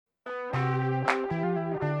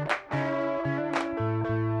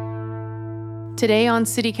Today on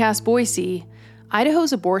CityCast Boise,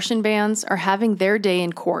 Idaho's abortion bans are having their day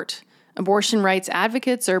in court. Abortion rights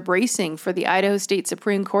advocates are bracing for the Idaho State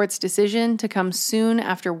Supreme Court's decision to come soon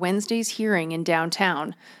after Wednesday's hearing in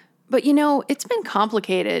downtown. But it's been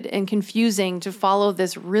complicated and confusing to follow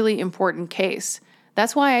this really important case.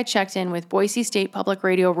 That's why I checked in with Boise State Public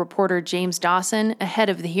Radio reporter James Dawson ahead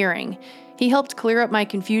of the hearing. He helped clear up my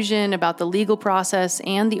confusion about the legal process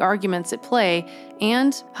and the arguments at play,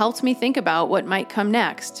 and helped me think about what might come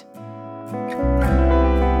next.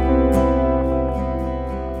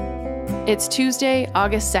 It's Tuesday,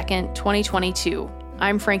 August 2nd, 2022.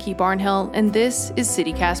 I'm Frankie Barnhill, and this is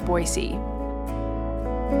CityCast Boise.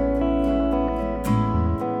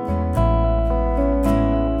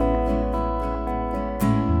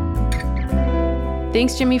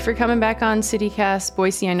 Thanks, Jimmy, for coming back on CityCast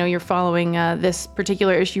Boise. I know you're following this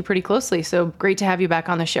particular issue pretty closely, so great to have you back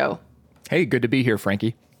on the show. Hey, good to be here,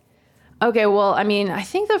 Frankie. Okay, well, I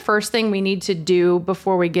think the first thing we need to do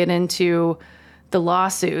before we get into the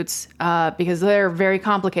lawsuits, because they're very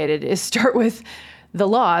complicated, is start with the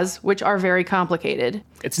laws, which are very complicated.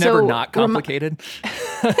 It's never not complicated.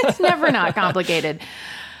 It's never not complicated.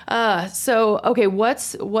 Okay,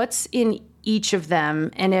 what's in each of them?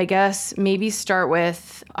 And I guess maybe start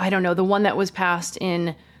with, the one that was passed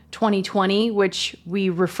in 2020, which we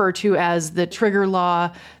refer to as the trigger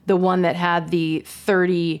law, the one that had the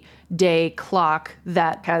 30-day clock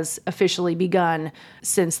that has officially begun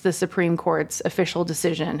since the Supreme Court's official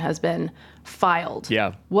decision has been filed.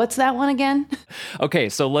 Yeah. What's that one again? Okay,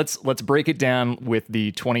 so let's break it down with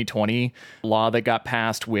the 2020 law that got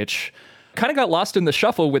passed, which kind of got lost in the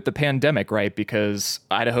shuffle with the pandemic, right? Because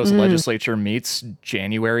Idaho's legislature meets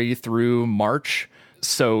January through March.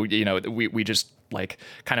 So, we just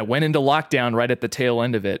kind of went into lockdown right at the tail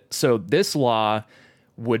end of it. So this law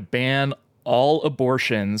would ban all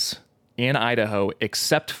abortions in Idaho,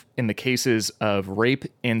 except in the cases of rape,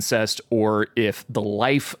 incest, or if the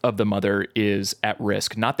life of the mother is at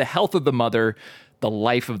risk. Not the health of the mother, the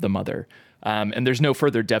life of the mother. And there's no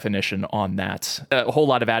further definition on that. A whole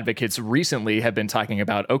lot of advocates recently have been talking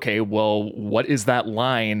about, okay, well, what is that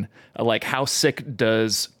line? How sick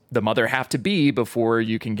does the mother have to be before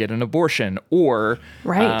you can get an abortion? Or,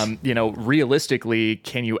 right. Realistically,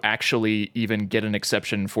 can you actually even get an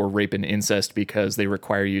exception for rape and incest because they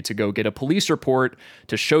require you to go get a police report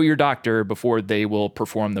to show your doctor before they will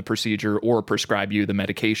perform the procedure or prescribe you the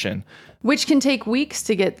medication? Which can take weeks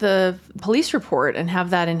to get the police report and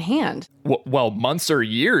have that in hand. Well, months or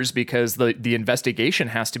years, because the investigation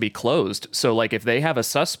has to be closed. So if they have a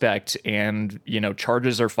suspect and,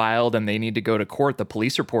 charges are filed and they need to go to court, the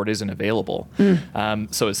police report isn't available.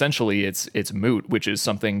 So essentially it's moot, which is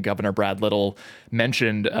something Governor Brad Little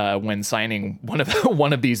mentioned when signing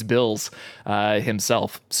one of these bills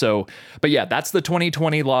himself. So, but yeah, that's the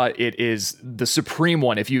 2020 law. It is the supreme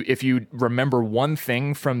one. If you remember one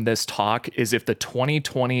thing from this talk, is if the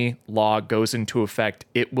 2020 law goes into effect,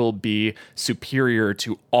 it will be superior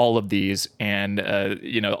to all of these, and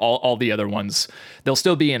all the other ones. They'll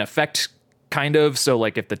still be in effect, kind of. So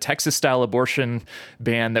if the Texas style abortion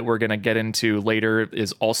ban that we're going to get into later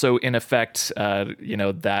is also in effect,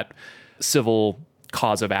 that civil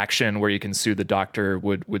cause of action where you can sue the doctor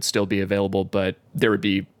would still be available, but there would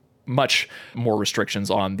be much more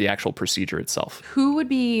restrictions on the actual procedure itself. Who would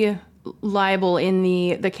be liable in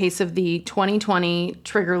the case of the 2020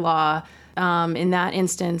 trigger law? In that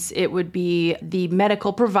instance, it would be the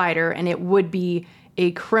medical provider, and it would be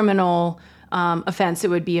a criminal offense. It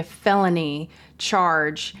would be a felony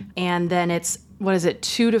charge, and then it's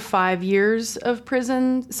 2 to 5 years of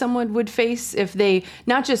prison someone would face if they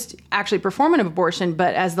not just actually perform an abortion,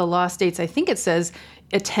 but as the law states, I think it says,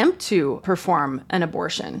 attempt to perform an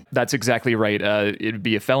abortion. That's exactly right. It'd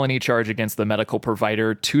be a felony charge against the medical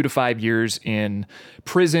provider, 2 to 5 years in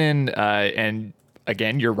prison. And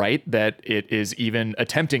again, you're right that it is even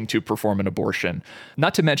attempting to perform an abortion.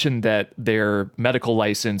 Not to mention that their medical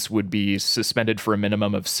license would be suspended for a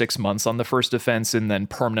minimum of 6 months on the first offense and then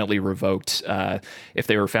permanently revoked if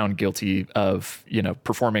they were found guilty of,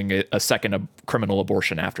 performing a second criminal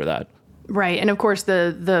abortion after that. Right. And of course,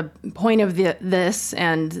 the point of this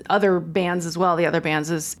and other bans as well, the other bans,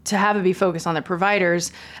 is to have it be focused on the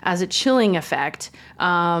providers as a chilling effect.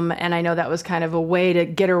 And I know that was kind of a way to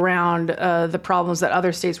get around the problems that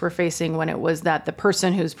other states were facing when it was that the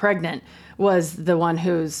person who's pregnant was the one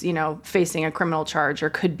who's, facing a criminal charge or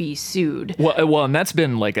could be sued. Well, and that's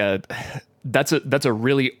been that's a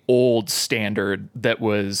really old standard that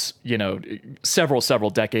was, several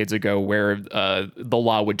decades ago, where the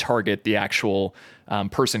law would target the actual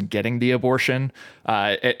person getting the abortion,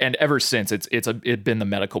 and ever since it's been the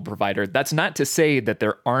medical provider. That's not to say that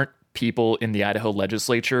there aren't people in the Idaho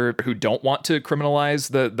legislature who don't want to criminalize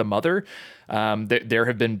the mother. There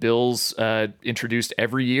have been bills introduced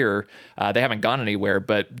every year. They haven't gone anywhere,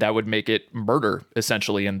 but that would make it murder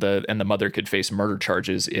essentially, and the mother could face murder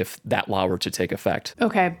charges if that law were to take effect.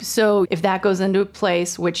 Okay, so if that goes into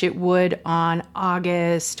place, which it would on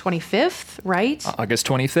August 25th, right? August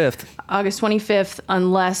 25th. August 25th,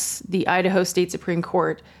 unless the Idaho State Supreme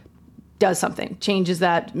Court does something, changes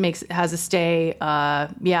that, has a stay,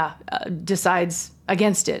 decides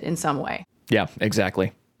against it in some way. Yeah,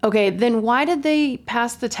 exactly. Okay, then why did they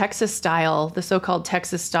pass the so-called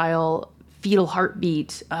Texas style fetal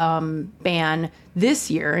heartbeat ban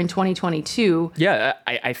this year in 2022? Yeah,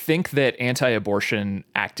 I think that anti-abortion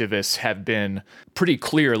activists have been pretty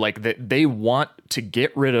clear, like that they want to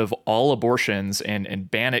get rid of all abortions and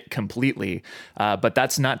ban it completely. But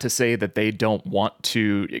that's not to say that they don't want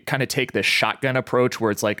to kind of take this shotgun approach where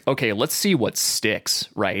it's like, okay, let's see what sticks,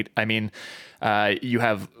 right? I mean, you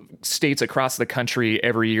have states across the country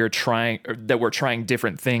every year were trying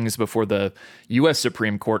different things before the U.S.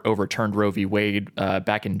 Supreme Court overturned Roe v. Wade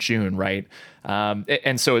back in June, right?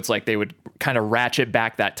 And so it's like they would kind of ratchet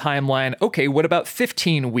back that timeline. Okay, what about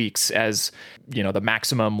 15 weeks as, the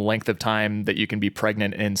maximum length of time that you can be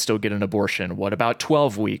pregnant and still get an abortion? What about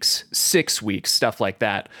 12 weeks, 6 weeks, stuff like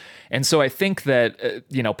that? And so I think that,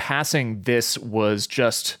 passing this was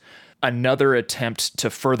just another attempt to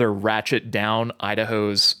further ratchet down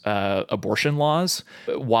Idaho's abortion laws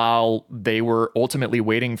while they were ultimately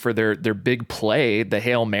waiting for their big play, the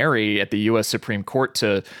Hail Mary at the U.S. Supreme Court,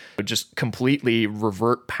 to just completely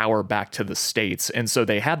revert power back to the states. And so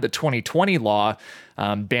they had the 2020 law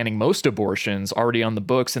banning most abortions already on the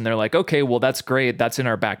books. And they're like, okay, well, that's great. That's in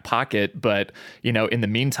our back pocket. But, in the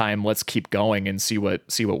meantime, let's keep going and see what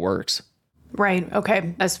works. Right.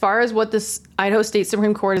 Okay. As far as what this Idaho State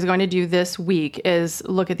Supreme Court is going to do this week is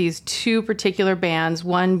look at these two particular bans,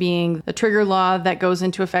 one being the trigger law that goes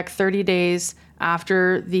into effect 30 days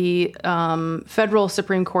after the federal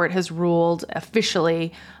Supreme Court has ruled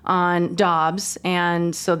officially on Dobbs.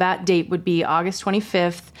 And so that date would be August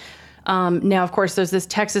 25th. Now, of course, there's this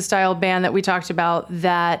Texas-style ban that we talked about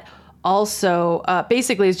that also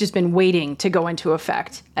basically has just been waiting to go into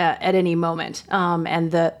effect at any moment.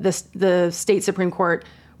 And the state Supreme Court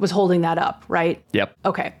was holding that up, right? Yep.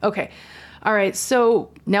 Okay. All right. So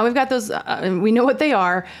now we've got those, we know what they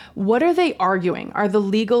are. What are they arguing? Are the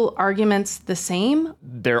legal arguments the same?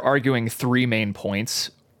 They're arguing three main points.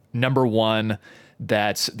 Number one,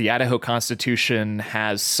 that the Idaho Constitution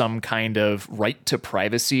has some kind of right to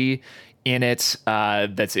privacy in it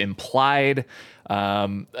that's implied.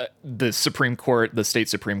 The Supreme Court, the state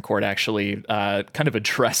Supreme Court, actually kind of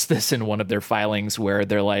addressed this in one of their filings where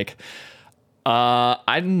they're like,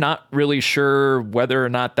 I'm not really sure whether or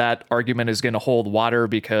not that argument is going to hold water,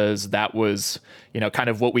 because that was, kind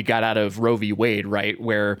of what we got out of Roe v. Wade, right?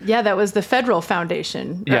 Where that was the federal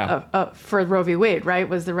foundation for Roe v. Wade, right?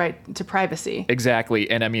 Was the right to privacy.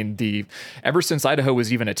 Exactly. And I mean, ever since Idaho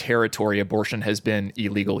was even a territory, abortion has been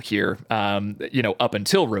illegal here, up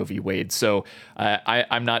until Roe v. Wade. So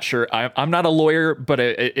I'm not sure. I'm not a lawyer, but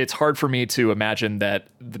it's hard for me to imagine that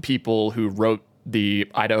the people who wrote the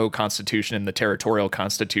Idaho Constitution and the territorial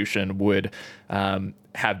constitution would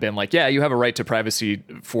have been like, yeah, you have a right to privacy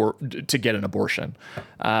to get an abortion.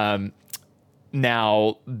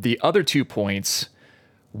 Now, the other 2 points,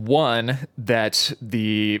 one, that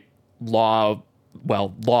the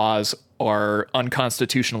laws are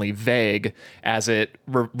unconstitutionally vague as it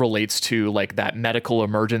relates to like that medical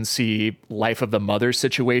emergency life of the mother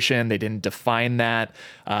situation. They didn't define that.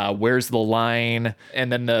 Where's the line?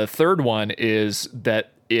 And then the third one is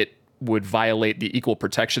that it would violate the Equal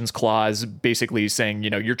Protections Clause, basically saying,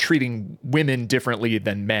 you're treating women differently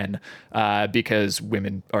than men because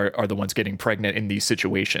women are the ones getting pregnant in these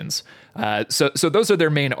situations. So those are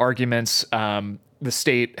their main arguments. The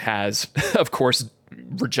state has, of course,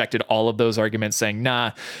 rejected all of those arguments, saying,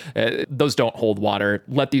 those don't hold water.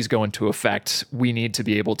 Let these go into effect. We need to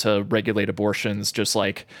be able to regulate abortions just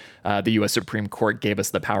like the U.S. Supreme Court gave us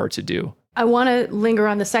the power to do. I want to linger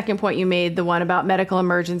on the second point you made, the one about medical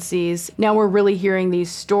emergencies. Now we're really hearing these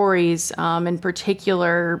stories, in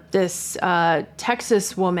particular, this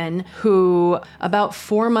Texas woman who about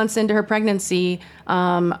 4 months into her pregnancy,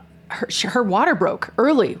 her water broke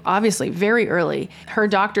early, obviously, very early. Her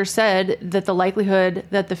doctor said that the likelihood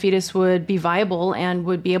that the fetus would be viable and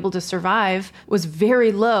would be able to survive was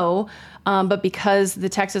very low. But because the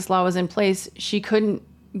Texas law was in place, she couldn't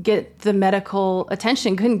get the medical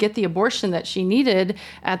attention, couldn't get the abortion that she needed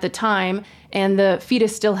at the time. And the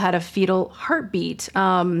fetus still had a fetal heartbeat.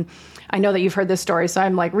 I know that you've heard this story, so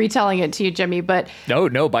I'm like retelling it to you, Jimmy, but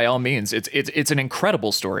no, by all means. It's an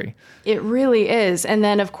incredible story. It really is. And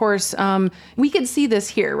then, of course, we could see this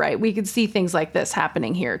here, right? We could see things like this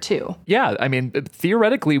happening here, too. Yeah, I mean,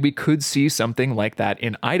 theoretically, we could see something like that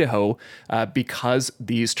in Idaho because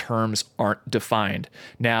these terms aren't defined.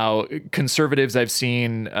 Now, conservatives I've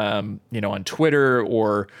seen, on Twitter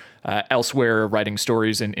or elsewhere writing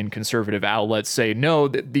stories in conservative outlets say, no,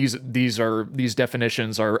 these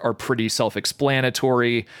definitions are pretty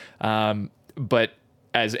self-explanatory. But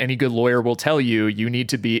as any good lawyer will tell you, you need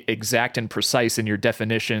to be exact and precise in your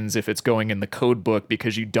definitions if it's going in the code book,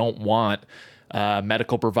 because you don't want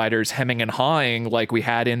medical providers hemming and hawing like we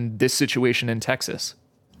had in this situation in Texas.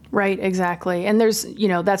 Right, exactly. And there's,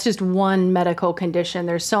 that's just one medical condition.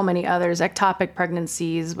 There's so many others, ectopic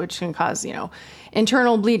pregnancies, which can cause,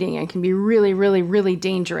 internal bleeding and can be really, really, really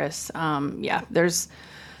dangerous. There's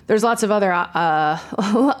lots of other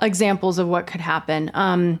examples of what could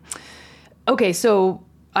happen. Okay, so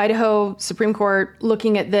Idaho Supreme Court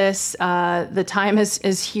looking at this, the time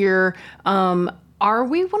is here. Are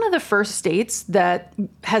we one of the first states that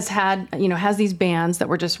has these bans that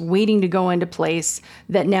were just waiting to go into place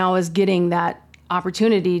that now is getting that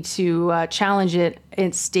opportunity to challenge it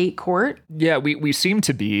in state court? Yeah, we seem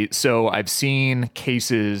to be. So I've seen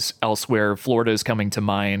cases elsewhere. Florida is coming to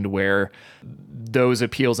mind where those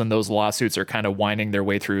appeals and those lawsuits are kind of winding their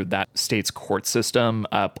way through that state's court system.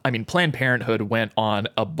 Planned Parenthood went on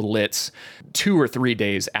a blitz 2 or 3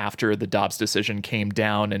 days after the Dobbs decision came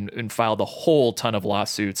down and filed a whole ton of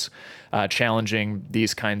lawsuits challenging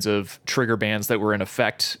these kinds of trigger bans that were in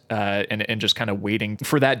effect and just kind of waiting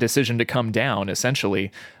for that decision to come down,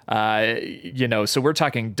 essentially. So we're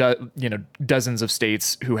talking, dozens of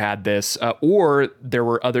states who had this, or there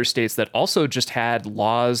were other states that also just had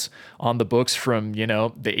laws on the books from, the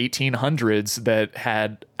 1800s that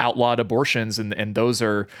had outlawed abortions. And those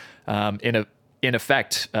are, in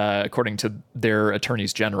effect, according to their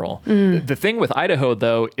attorneys general. The thing with Idaho,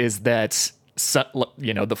 though, is that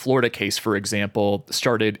the Florida case, for example,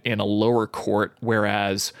 started in a lower court,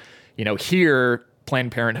 whereas, here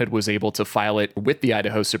Planned Parenthood was able to file it with the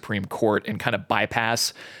Idaho Supreme Court and kind of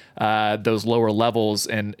bypass those lower levels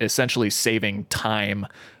and essentially saving time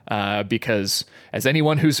because as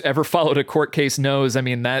anyone who's ever followed a court case knows,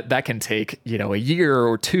 that can take, a year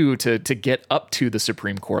or two to get up to the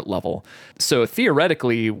Supreme Court level. So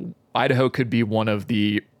theoretically, Idaho could be one of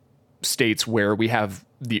the states where we have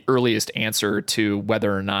the earliest answer to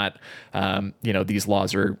whether or not, these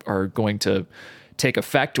laws are going to take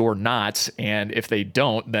effect or not. And if they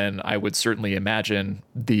don't, then I would certainly imagine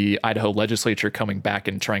the Idaho legislature coming back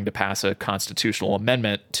and trying to pass a constitutional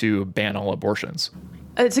amendment to ban all abortions.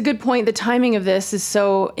 It's a good point. The timing of this is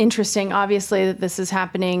so interesting. Obviously, that this is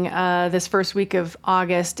happening this first week of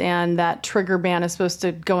August, and that trigger ban is supposed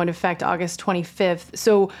to go into effect August 25th.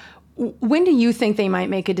 So when do you think they might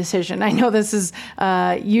make a decision? I know this is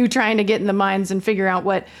you trying to get in the minds and figure out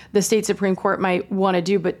what the state Supreme Court might want to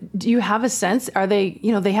do, but do you have a sense? Are they,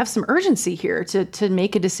 they have some urgency here to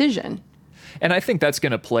make a decision? And I think that's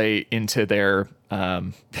going to play into their,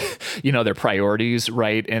 their priorities,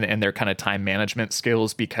 right? And their kind of time management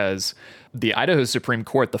skills, because the Idaho Supreme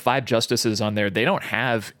Court, the 5 justices on there, they don't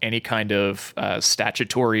have any kind of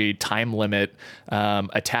statutory time limit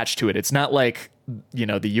attached to it. It's not like,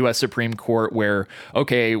 the U.S. Supreme Court where,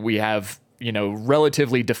 okay, we have,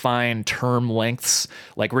 relatively defined term lengths.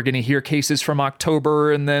 Like we're going to hear cases from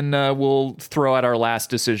October and then we'll throw out our last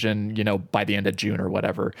decision, by the end of June or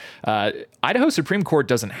whatever. Idaho Supreme Court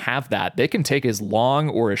doesn't have that. They can take as long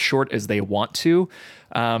or as short as they want to.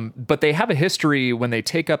 But they have a history when they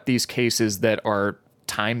take up these cases that are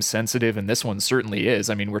time sensitive, and this one certainly is.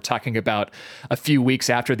 We're talking about a few weeks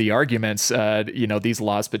after the arguments, these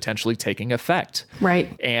laws potentially taking effect.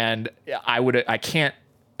 Right. And I can't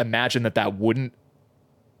imagine that wouldn't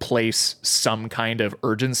place some kind of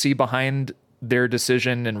urgency behind their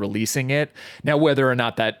decision and releasing it. Now, whether or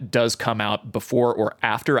not that does come out before or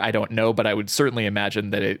after, I don't know, but I would certainly imagine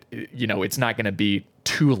that it's not going to be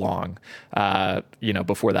too long,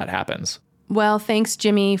 before that happens. Well, thanks,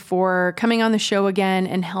 Jimmy, for coming on the show again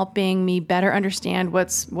and helping me better understand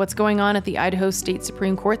what's going on at the Idaho State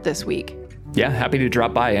Supreme Court this week. Yeah, happy to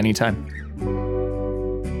drop by anytime.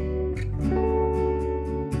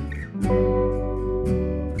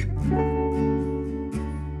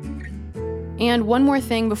 And one more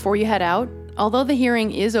thing before you head out. Although the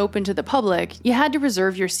hearing is open to the public, you had to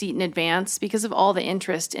reserve your seat in advance because of all the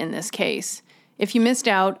interest in this case. If you missed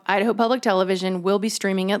out, Idaho Public Television will be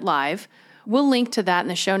streaming it live. We'll link to that in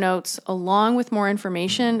the show notes, along with more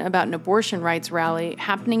information about an abortion rights rally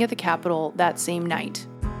happening at the Capitol that same night.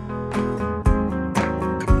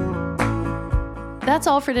 That's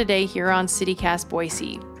all for today here on CityCast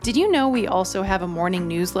Boise. Did you know we also have a morning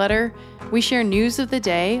newsletter? We share news of the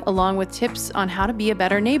day along with tips on how to be a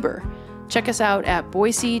better neighbor. Check us out at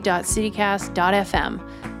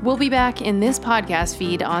boise.citycast.fm. We'll be back in this podcast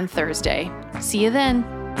feed on Thursday. See you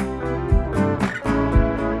then.